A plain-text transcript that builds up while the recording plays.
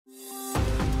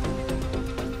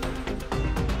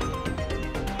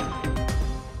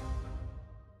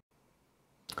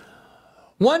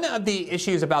One of the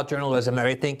issues about journalism that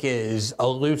I think is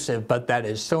elusive, but that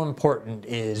is so important,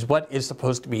 is what is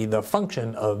supposed to be the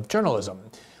function of journalism.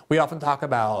 We often talk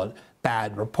about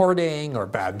bad reporting or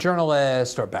bad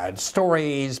journalists or bad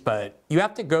stories, but you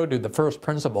have to go to the first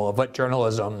principle of what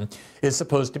journalism is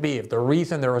supposed to be, of the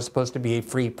reason there was supposed to be a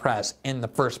free press in the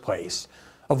first place,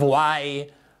 of why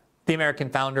the American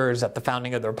founders at the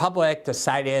founding of the Republic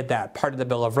decided that part of the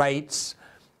Bill of Rights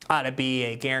ought to be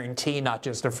a guarantee not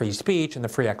just of free speech and the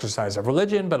free exercise of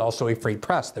religion, but also a free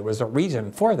press. There was a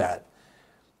reason for that.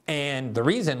 And the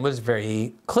reason was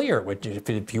very clear, which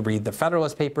if you read the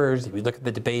Federalist Papers, if you look at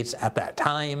the debates at that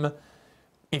time,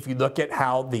 if you look at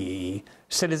how the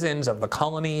citizens of the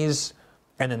colonies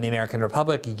and then the American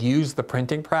Republic used the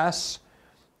printing press,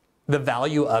 the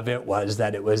value of it was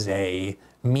that it was a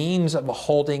means of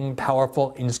holding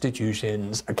powerful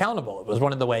institutions accountable. It was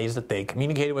one of the ways that they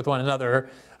communicated with one another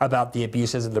about the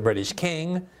abuses of the British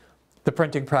king. The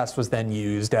printing press was then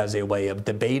used as a way of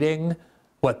debating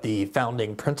what the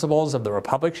founding principles of the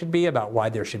Republic should be, about why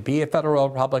there should be a federal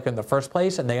republic in the first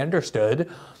place, and they understood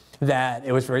that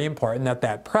it was very important that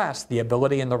that press, the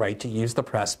ability and the right to use the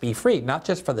press, be free, not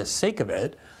just for the sake of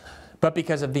it, but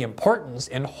because of the importance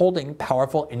in holding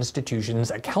powerful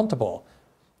institutions accountable,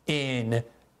 in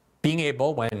being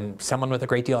able, when someone with a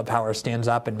great deal of power stands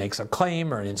up and makes a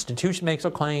claim, or an institution makes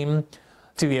a claim,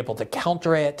 to be able to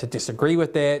counter it, to disagree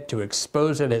with it, to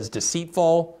expose it as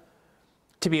deceitful,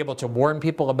 to be able to warn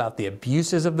people about the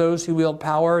abuses of those who wield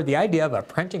power. The idea of a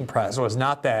printing press was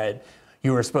not that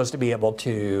you were supposed to be able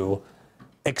to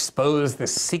expose the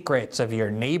secrets of your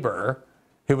neighbor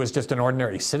who was just an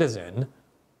ordinary citizen.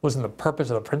 Wasn't the purpose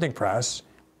of the printing press.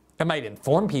 It might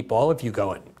inform people if you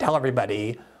go and tell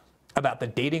everybody about the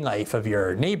dating life of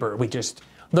your neighbor. We just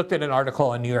looked at an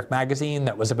article in New York Magazine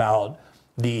that was about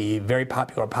the very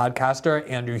popular podcaster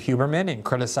Andrew Huberman and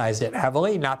criticized it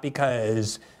heavily, not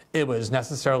because it was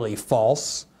necessarily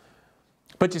false,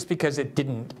 but just because it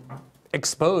didn't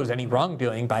expose any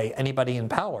wrongdoing by anybody in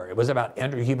power. It was about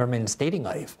Andrew Huberman's dating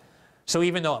life. So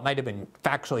even though it might have been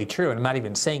factually true, and I'm not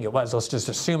even saying it was, let's just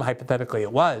assume hypothetically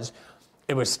it was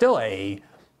still a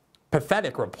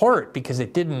pathetic report because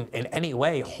it didn't in any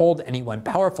way hold anyone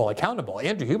powerful accountable.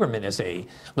 Andrew Huberman is a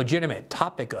legitimate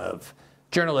topic of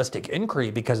journalistic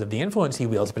inquiry because of the influence he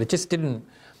wields, but it just didn't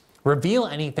reveal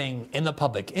anything in the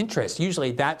public interest.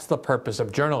 Usually that's the purpose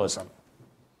of journalism.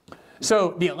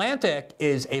 So The Atlantic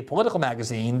is a political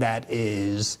magazine that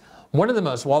is one of the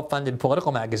most well-funded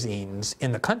political magazines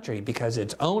in the country because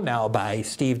it's owned now by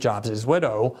Steve Jobs'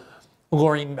 widow,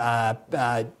 Laureen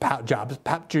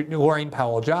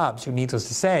Powell Jobs, who, needless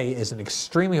to say, is an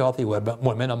extremely wealthy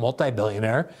woman, a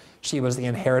multi-billionaire. She was the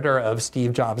inheritor of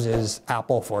Steve Jobs'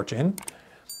 Apple fortune.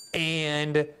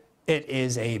 And it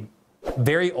is a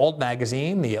very old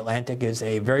magazine. The Atlantic is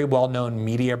a very well-known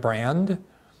media brand.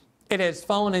 It has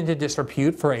fallen into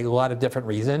disrepute for a lot of different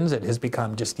reasons. It has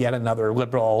become just yet another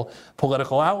liberal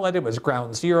political outlet. It was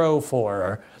ground zero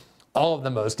for all of the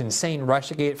most insane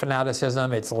Russiagate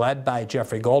fanaticism. It's led by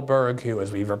Jeffrey Goldberg, who,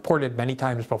 as we've reported many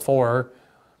times before,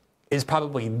 is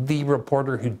probably the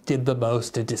reporter who did the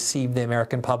most to deceive the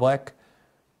American public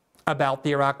about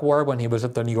the Iraq War. When he was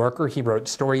at the New Yorker, he wrote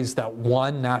stories that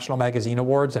won National Magazine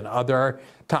Awards and other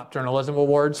top journalism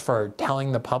awards for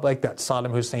telling the public that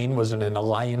Saddam Hussein was in an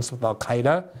alliance with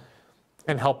Al-Qaeda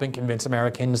and helping convince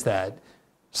Americans that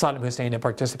Saddam Hussein had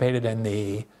participated in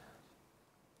the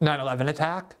 9/11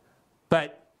 attack.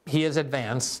 But he has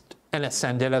advanced and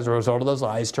ascended as a result of those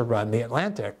lies to run the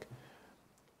Atlantic.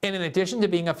 And in addition to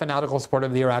being a fanatical supporter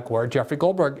of the Iraq War, Jeffrey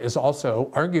Goldberg is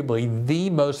also arguably the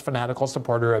most fanatical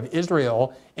supporter of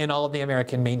Israel in all of the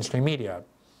American mainstream media.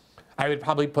 I would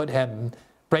probably put him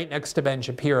right next to Ben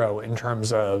Shapiro in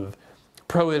terms of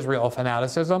pro-Israel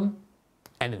fanaticism.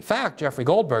 And in fact, Jeffrey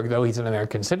Goldberg, though he's an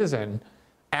American citizen,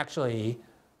 actually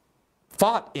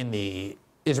fought in the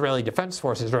Israeli Defense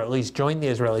Forces, or at least joined the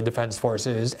Israeli Defense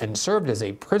Forces and served as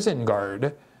a prison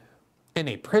guard in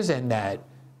a prison that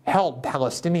held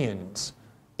Palestinians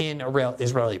in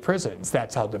Israeli prisons.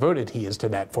 That's how devoted he is to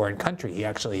that foreign country. He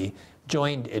actually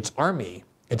joined its army,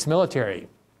 its military.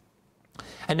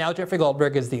 And now Jeffrey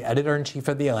Goldberg is the editor-in-chief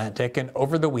of The Atlantic, and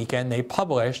over the weekend they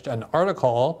published an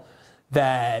article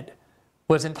that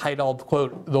was entitled,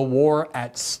 quote, "The War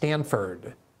at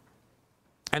Stanford."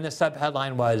 And the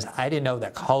subheadline was, "I didn't know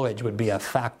that college would be a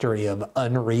factory of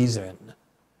unreason."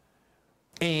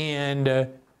 And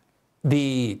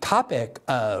the topic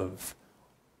of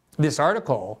this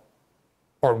article,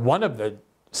 or one of the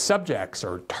subjects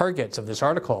or targets of this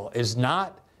article, is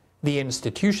not the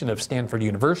institution of Stanford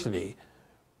University,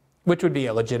 which would be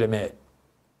a legitimate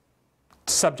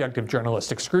subject of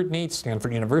journalistic scrutiny.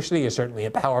 Stanford University is certainly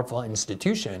a powerful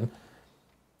institution.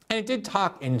 And it did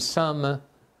talk in some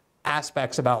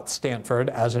aspects about Stanford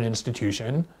as an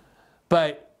institution,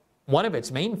 but one of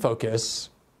its main focuses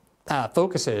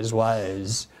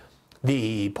was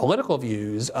the political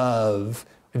views of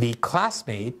the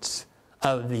classmates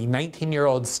of the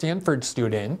 19-year-old Stanford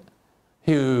student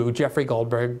who Jeffrey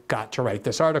Goldberg got to write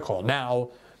this article. Now,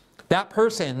 that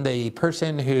person, the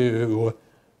person who,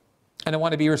 and I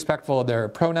want to be respectful of their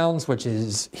pronouns, which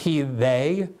is he,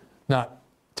 they, not,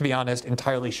 to be honest,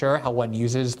 entirely sure how one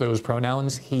uses those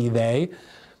pronouns, he, they.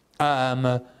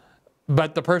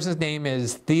 But the person's name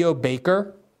is Theo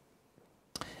Baker.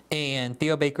 And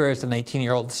Theo Baker is a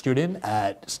 19-year-old student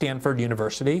at Stanford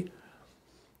University.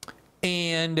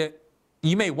 And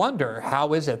you may wonder,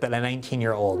 how is it that a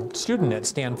 19-year-old student at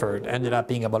Stanford ended up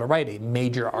being able to write a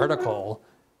major article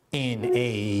in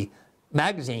a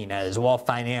magazine as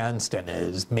well-financed and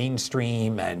as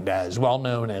mainstream and as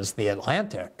well-known as The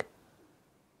Atlantic?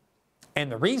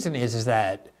 And the reason is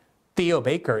that Theo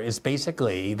Baker is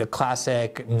basically the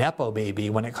classic Nepo baby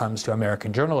when it comes to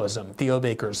American journalism. Theo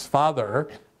Baker's father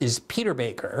is Peter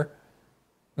Baker.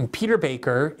 And Peter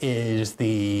Baker is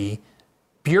the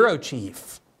bureau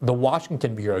chief, the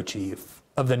Washington bureau chief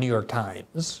of the New York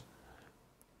Times.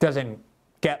 Doesn't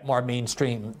get more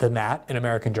mainstream than that in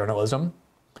American journalism.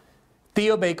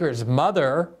 Theo Baker's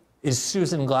mother is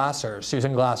Susan Glasser.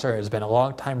 Susan Glasser has been a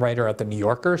longtime writer at The New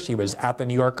Yorker. She was at The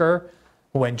New Yorker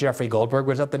when Jeffrey Goldberg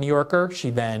was at The New Yorker. She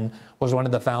then was one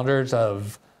of the founders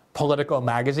of Politico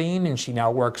magazine, and she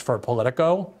now works for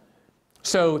Politico.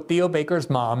 So Theo Baker's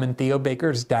mom and Theo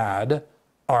Baker's dad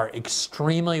are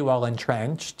extremely well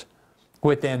entrenched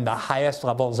within the highest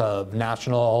levels of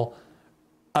national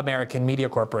American media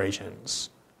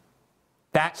corporations.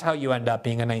 That's how you end up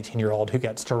being a 19-year-old who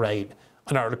gets to write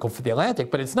an article for The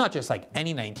Atlantic. But it's not just like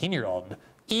any 19-year-old.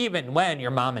 Even when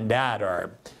your mom and dad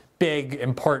are big,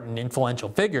 important, influential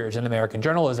figures in American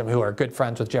journalism who are good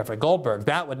friends with Jeffrey Goldberg,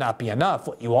 that would not be enough.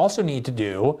 What you also need to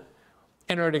do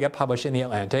in order to get published in The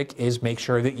Atlantic is make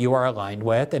sure that you are aligned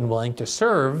with and willing to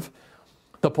serve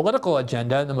the political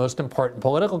agenda and the most important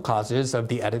political causes of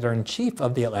the editor-in-chief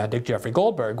of The Atlantic, Jeffrey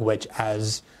Goldberg, which,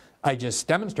 as I just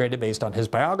demonstrated based on his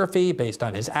biography, based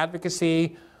on his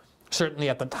advocacy, certainly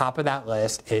at the top of that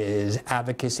list is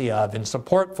advocacy of and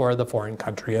support for the foreign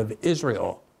country of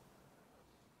Israel.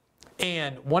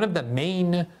 And one of the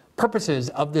main purposes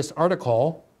of this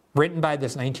article, written by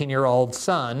this 19-year-old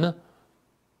son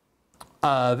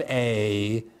of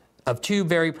two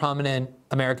very prominent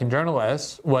American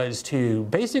journalists, was to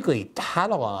basically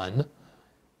tattle on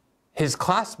his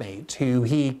classmates who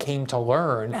he came to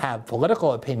learn have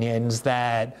political opinions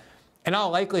that in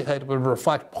all likelihood would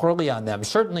reflect poorly on them,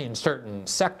 certainly in certain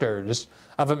sectors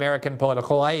of American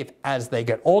political life as they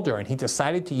get older. And he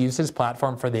decided to use his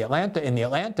platform for The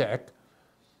Atlantic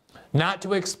not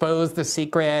to expose the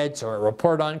secrets or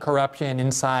report on corruption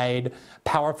inside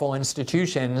powerful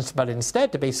institutions, but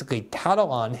instead to basically tattle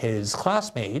on his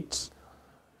classmates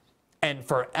and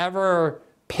forever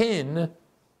pin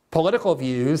political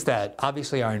views that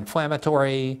obviously are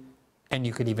inflammatory and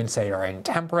you could even say are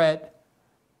intemperate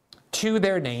to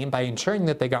their name by ensuring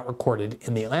that they got recorded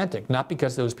in The Atlantic. Not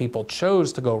because those people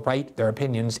chose to go write their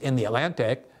opinions in The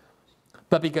Atlantic,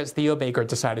 but because Theo Baker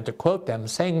decided to quote them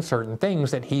saying certain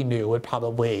things that he knew would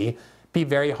probably be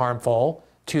very harmful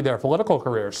to their political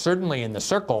careers, certainly in the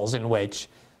circles in which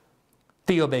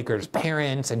Theo Baker's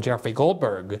parents and Jeffrey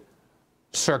Goldberg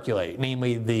circulate,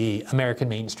 namely the American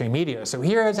mainstream media. So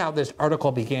here is how this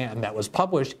article began that was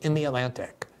published in The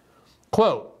Atlantic.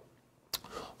 Quote,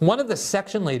 "One of the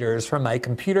section leaders from my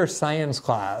computer science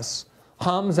class,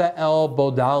 Hamza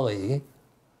El-Bodali,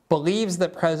 believes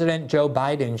that President Joe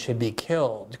Biden should be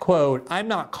killed. Quote, I'm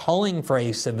not calling for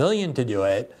a civilian to do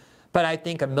it, but I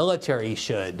think a military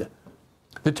should.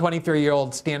 The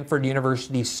 23-year-old Stanford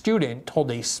University student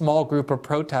told a small group of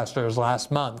protesters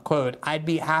last month, quote, I'd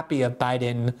be happy if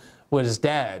Biden was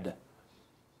dead.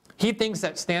 He thinks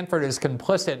that Stanford is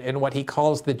complicit in what he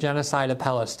calls the genocide of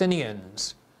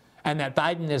Palestinians, and that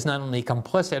Biden is not only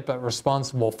complicit but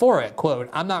responsible for it. Quote,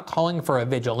 I'm not calling for a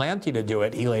vigilante to do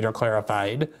it, he later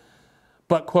clarified.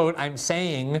 But, quote, I'm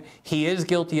saying he is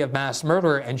guilty of mass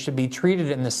murder and should be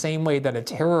treated in the same way that a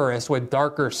terrorist with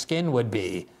darker skin would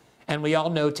be. And we all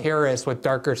know terrorists with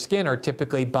darker skin are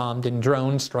typically bombed and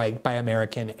drone striked by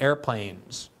American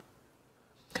airplanes.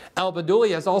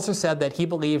 Al-Badouli has also said that he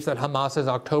believes that Hamas's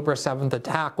October 7th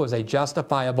attack was a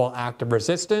justifiable act of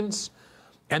resistance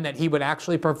and that he would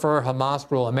actually prefer Hamas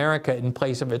rule America in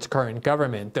place of its current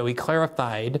government, though he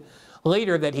clarified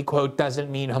later that he, quote,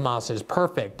 doesn't mean Hamas is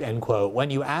perfect, end quote. When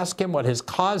you ask him what his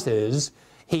cause is,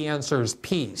 he answers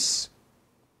peace.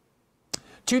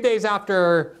 2 days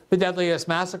after the deadliest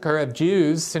massacre of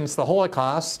Jews since the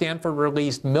Holocaust, Stanford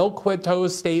released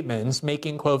milquetoast statements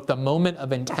making, quote, the moment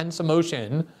of intense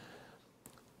emotion,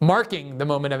 marking the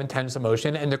moment of intense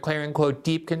emotion, and declaring, quote,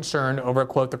 deep concern over,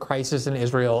 quote, the crisis in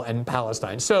Israel and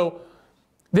Palestine. So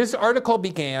this article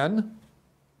began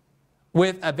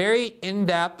with a very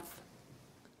in-depth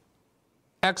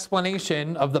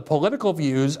explanation of the political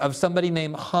views of somebody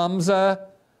named Hamza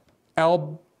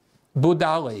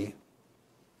al-Budali.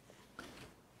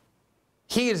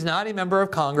 He is not a member of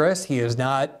Congress. He is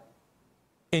not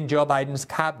in Joe Biden's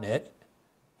cabinet.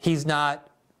 He's not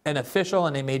an official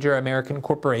in a major American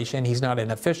corporation. He's not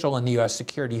an official in the U.S.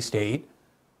 security state.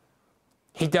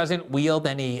 He doesn't wield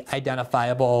any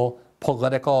identifiable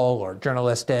political or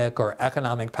journalistic or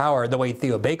economic power the way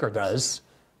Theo Baker does,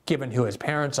 given who his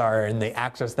parents are and the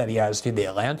access that he has to the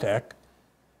Atlantic.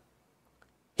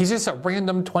 He's just a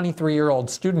random 23-year-old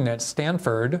student at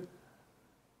Stanford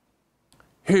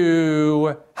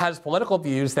who has political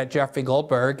views that Jeffrey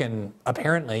Goldberg and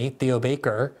apparently Theo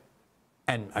Baker,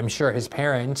 and I'm sure his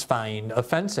parents, find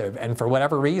offensive. And for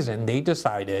whatever reason, they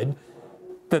decided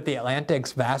that the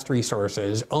Atlantic's vast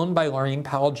resources owned by Laurene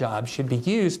Powell Jobs should be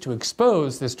used to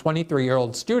expose this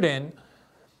 23-year-old student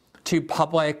to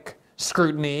public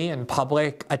scrutiny and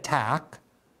public attack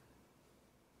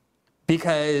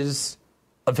because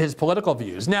of his political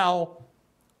views. Now,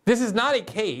 this is not a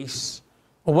case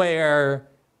where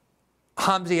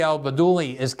Hamza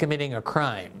al-Budali is committing a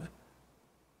crime.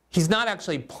 He's not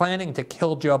actually planning to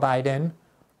kill Joe Biden.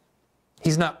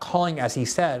 He's not calling, as he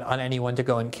said, on anyone to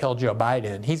go and kill Joe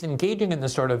Biden. He's engaging in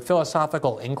this sort of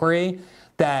philosophical inquiry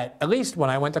that, at least when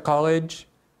I went to college,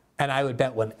 and I would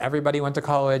bet when everybody went to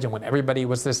college and when everybody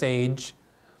was this age,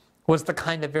 was the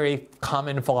kind of very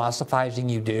common philosophizing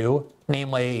you do.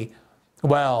 Namely,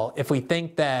 well, if we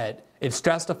think that it's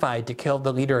justified to kill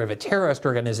the leader of a terrorist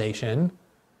organization,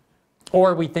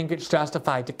 or we think it's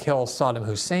justified to kill Saddam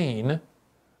Hussein,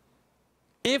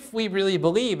 if we really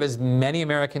believe, as many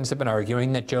Americans have been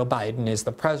arguing, that Joe Biden is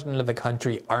the president of the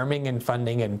country arming and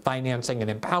funding and financing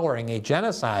and empowering a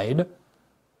genocide,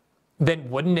 then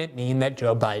wouldn't it mean that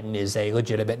Joe Biden is a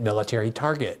legitimate military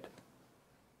target?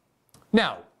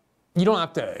 Now, you don't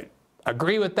have to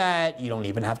agree with that. You don't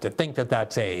even have to think that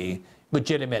that's a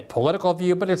legitimate political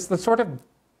view, but it's the sort of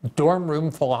dorm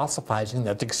room philosophizing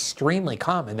that's extremely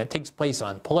common, that takes place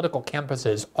on political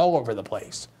campuses all over the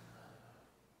place.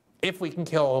 If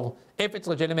it's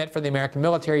legitimate for the American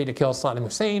military to kill Saddam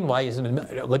Hussein, why isn't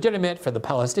it legitimate for the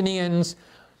Palestinians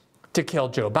to kill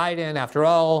Joe Biden? After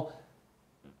all,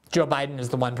 Joe Biden is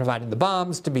the one providing the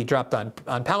bombs to be dropped on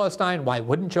Palestine. Why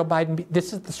wouldn't Joe Biden be?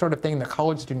 This is the sort of thing that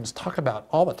college students talk about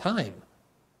all the time.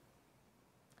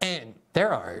 And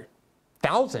there are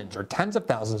thousands or tens of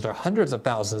thousands or hundreds of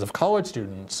thousands of college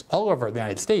students all over the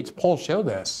United States, polls show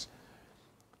this,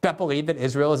 that believe that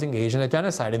Israel is engaged in a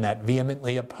genocide and that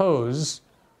vehemently oppose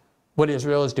what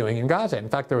Israel is doing in Gaza. In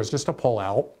fact, there was just a poll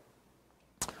out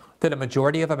that a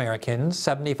majority of Americans,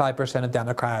 75% of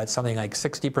Democrats, something like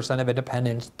 60% of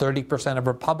independents, 30% of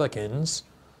Republicans,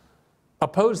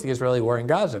 oppose the Israeli war in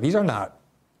Gaza. These are not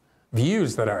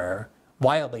views that are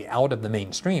wildly out of the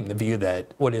mainstream, the view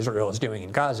that what Israel is doing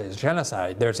in Gaza is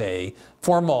genocide. There's a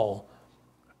formal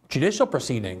judicial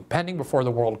proceeding pending before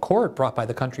the World Court brought by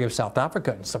the country of South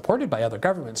Africa and supported by other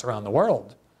governments around the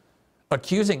world,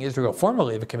 accusing Israel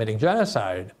formally of committing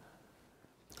genocide.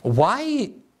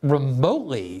 Why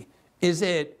remotely is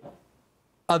it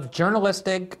of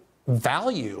journalistic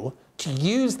value to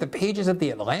use the pages of the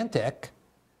Atlantic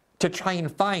to try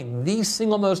and find the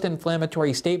single most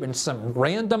inflammatory statements some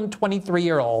random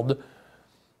 23-year-old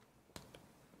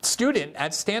student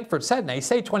at Stanford said? And I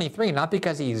say 23 not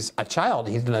because he's a child,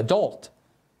 he's an adult.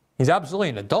 He's absolutely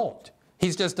an adult.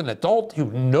 He's just an adult who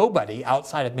nobody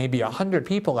outside of maybe 100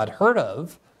 people had heard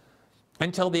of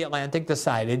until the Atlantic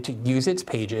decided to use its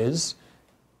pages,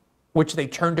 which they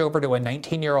turned over to a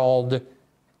 19-year-old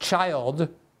child.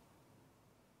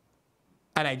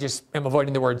 And I just am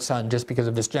avoiding the word son just because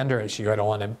of this gender issue. I don't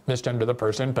want to misgender the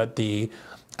person, but the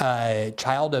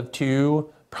child of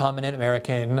two prominent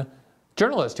American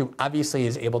journalist who obviously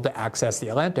is able to access the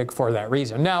Atlantic for that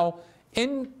reason. Now,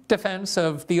 in defense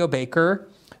of Theo Baker,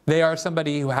 they are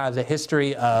somebody who has a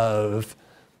history of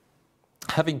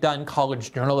having done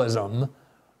college journalism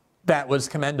that was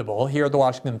commendable. Here, the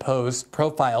Washington Post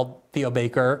profiled Theo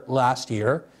Baker last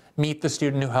year. Meet the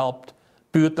student who helped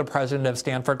boot the president of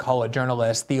Stanford College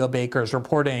journalists. Theo Baker's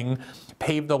reporting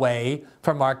paved the way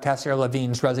for Mark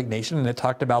Tessier-Levine's resignation, and it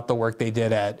talked about the work they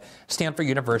did at Stanford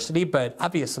University. But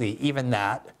obviously, even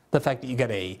that, the fact that you get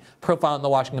a profile in the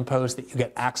Washington Post, that you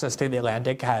get access to the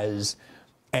Atlantic, is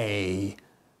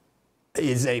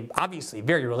obviously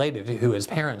very related to who his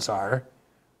parents are.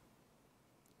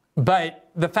 But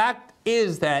the fact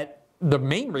is that the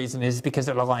main reason is because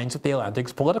it aligns with the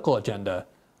Atlantic's political agenda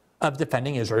of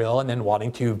defending Israel and then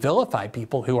wanting to vilify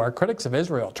people who are critics of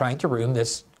Israel, trying to ruin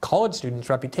this college student's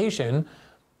reputation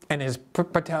and his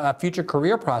future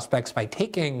career prospects by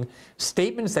taking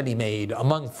statements that he made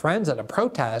among friends at a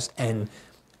protest and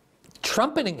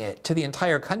trumpeting it to the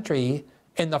entire country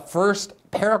in the first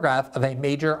paragraph of a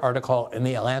major article in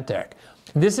the Atlantic.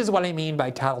 This is what I mean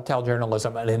by tattletale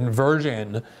journalism, an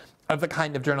inversion of the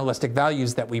kind of journalistic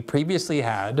values that we previously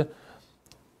had.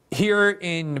 Here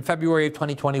in February of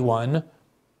 2021,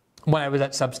 when I was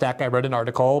at Substack, I wrote an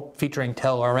article featuring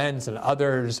Theo Lorenz and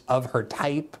others of her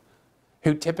type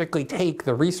who typically take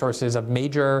the resources of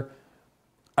major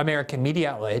American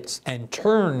media outlets and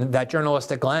turn that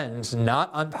journalistic lens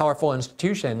not on powerful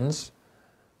institutions,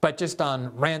 but just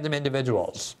on random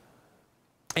individuals.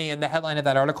 And the headline of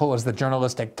that article was "The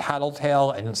Journalistic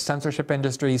Tattletale and Censorship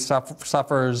Industry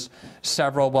Suffers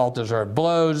Several Well-Deserved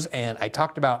Blows." And I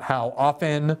talked about how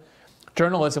often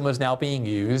journalism was now being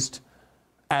used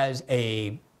as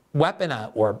a weapon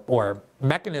or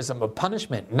mechanism of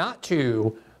punishment, not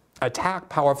to attack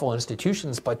powerful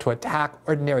institutions, but to attack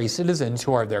ordinary citizens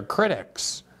who are their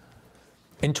critics.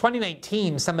 In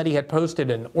 2019, somebody had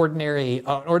posted, an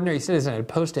ordinary citizen had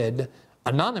posted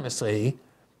anonymously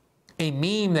a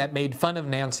meme that made fun of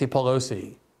Nancy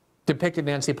Pelosi, depicted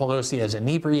Nancy Pelosi as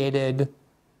inebriated,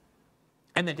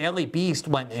 and the Daily Beast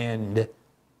went and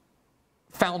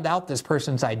found out this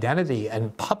person's identity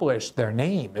and published their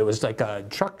name. It was like a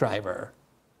truck driver.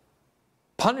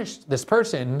 Punished this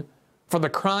person for the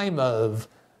crime of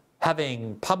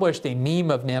having published a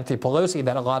meme of Nancy Pelosi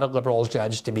that a lot of liberals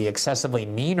judged to be excessively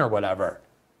mean or whatever.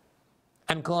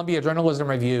 And Columbia Journalism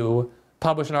Review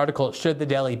published an article, "Should the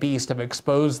Daily Beast have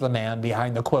exposed the man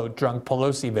behind the, quote, drunk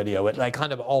Pelosi video?" It like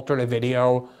kind of altered a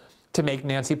video to make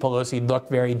Nancy Pelosi look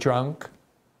very drunk.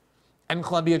 And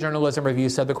Columbia Journalism Review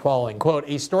said the following, quote,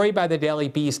 "A story by the Daily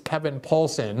Beast, Kevin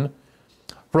Paulson,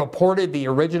 reported the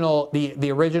original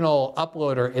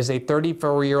uploader is a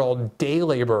 34-year-old day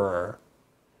laborer,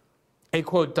 a,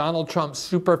 quote, Donald Trump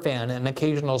superfan and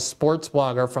occasional sports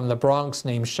blogger from the Bronx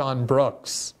named Sean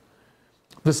Brooks.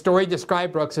 The story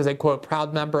described Brooks as a, quote,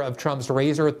 proud member of Trump's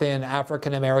razor-thin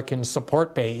African-American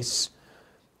support base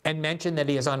and mentioned that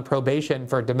he is on probation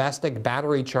for a domestic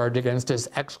battery charge against his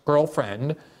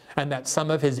ex-girlfriend and that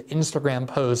some of his Instagram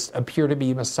posts appear to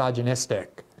be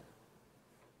misogynistic."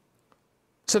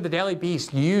 So the Daily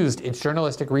Beast used its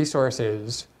journalistic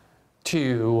resources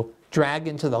to drag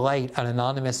into the light an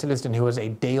anonymous citizen who was a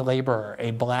day laborer,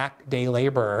 a black day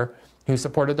laborer who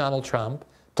supported Donald Trump,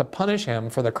 to punish him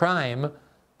for the crime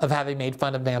of having made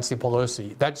fun of Nancy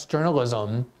Pelosi. That's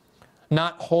journalism,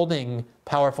 not holding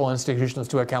powerful institutions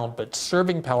to account, but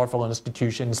serving powerful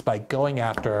institutions by going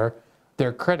after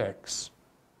their critics.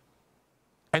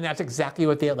 And that's exactly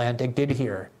what the Atlantic did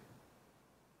here.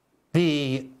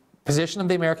 The position of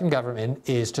the American government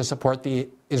is to support the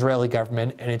Israeli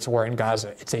government in its war in Gaza.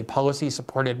 It's a policy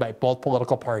supported by both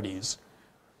political parties.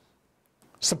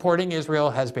 Supporting Israel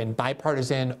has been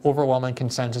bipartisan, overwhelming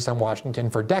consensus in Washington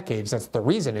for decades. That's the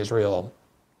reason Israel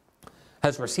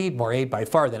has received more aid by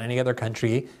far than any other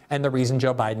country, and the reason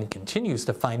Joe Biden continues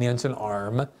to finance and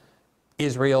arm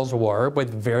Israel's war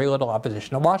with very little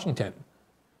opposition in Washington.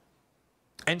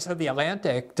 And so the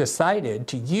Atlantic decided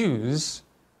to use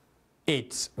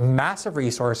its massive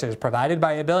resources provided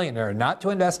by a billionaire, not to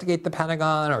investigate the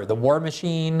Pentagon or the war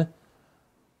machine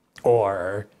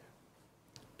or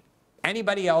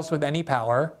anybody else with any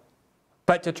power,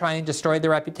 but to try and destroy the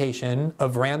reputation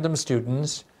of random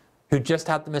students who just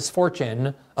had the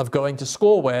misfortune of going to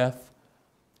school with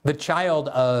the child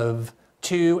of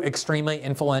two extremely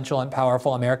influential and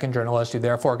powerful American journalists who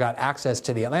therefore got access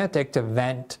to the Atlantic to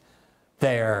vent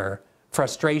their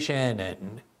frustration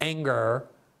and anger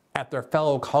at their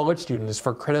fellow college students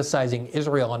for criticizing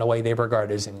Israel in a way they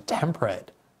regard as intemperate.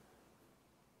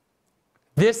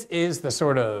 This is the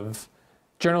sort of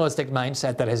journalistic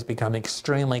mindset that has become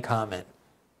extremely common.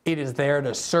 It is there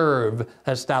to serve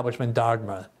establishment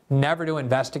dogma, never to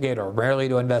investigate or rarely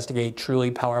to investigate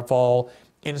truly powerful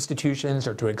institutions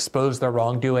or to expose their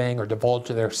wrongdoing or divulge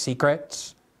their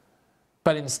secrets,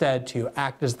 but instead to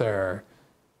act as their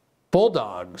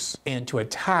bulldogs and to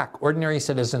attack ordinary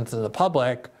citizens of the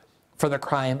public for the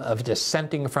crime of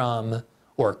dissenting from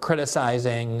or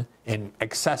criticizing in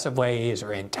excessive ways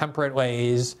or intemperate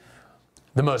ways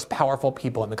the most powerful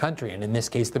people in the country, and in this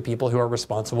case, the people who are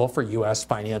responsible for U.S.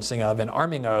 financing of and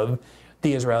arming of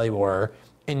the Israeli war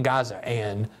in Gaza.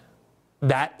 And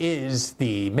that is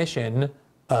the mission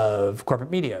of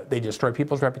corporate media. They destroy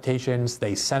people's reputations,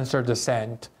 they censor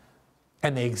dissent,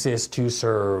 and they exist to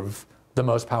serve the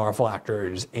most powerful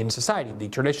actors in society. The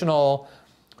traditional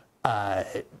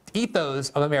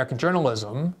ethos of American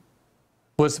journalism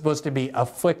was supposed to be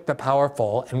afflict the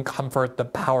powerful and comfort the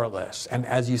powerless. And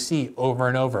as you see over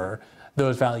and over,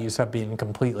 those values have been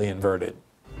completely inverted.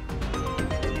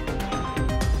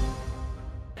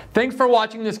 Thanks for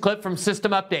watching this clip from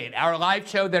System Update, our live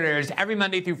show that airs every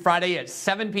Monday through Friday at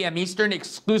 7 p.m. Eastern,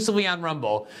 exclusively on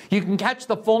Rumble. You can catch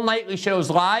the full nightly shows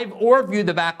live or view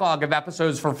the backlog of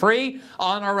episodes for free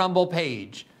on our Rumble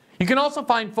page. You can also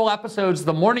find full episodes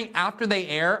the morning after they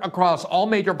air across all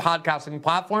major podcasting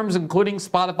platforms, including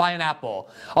Spotify and Apple.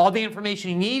 All the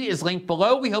information you need is linked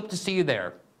below. We hope to see you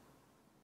there.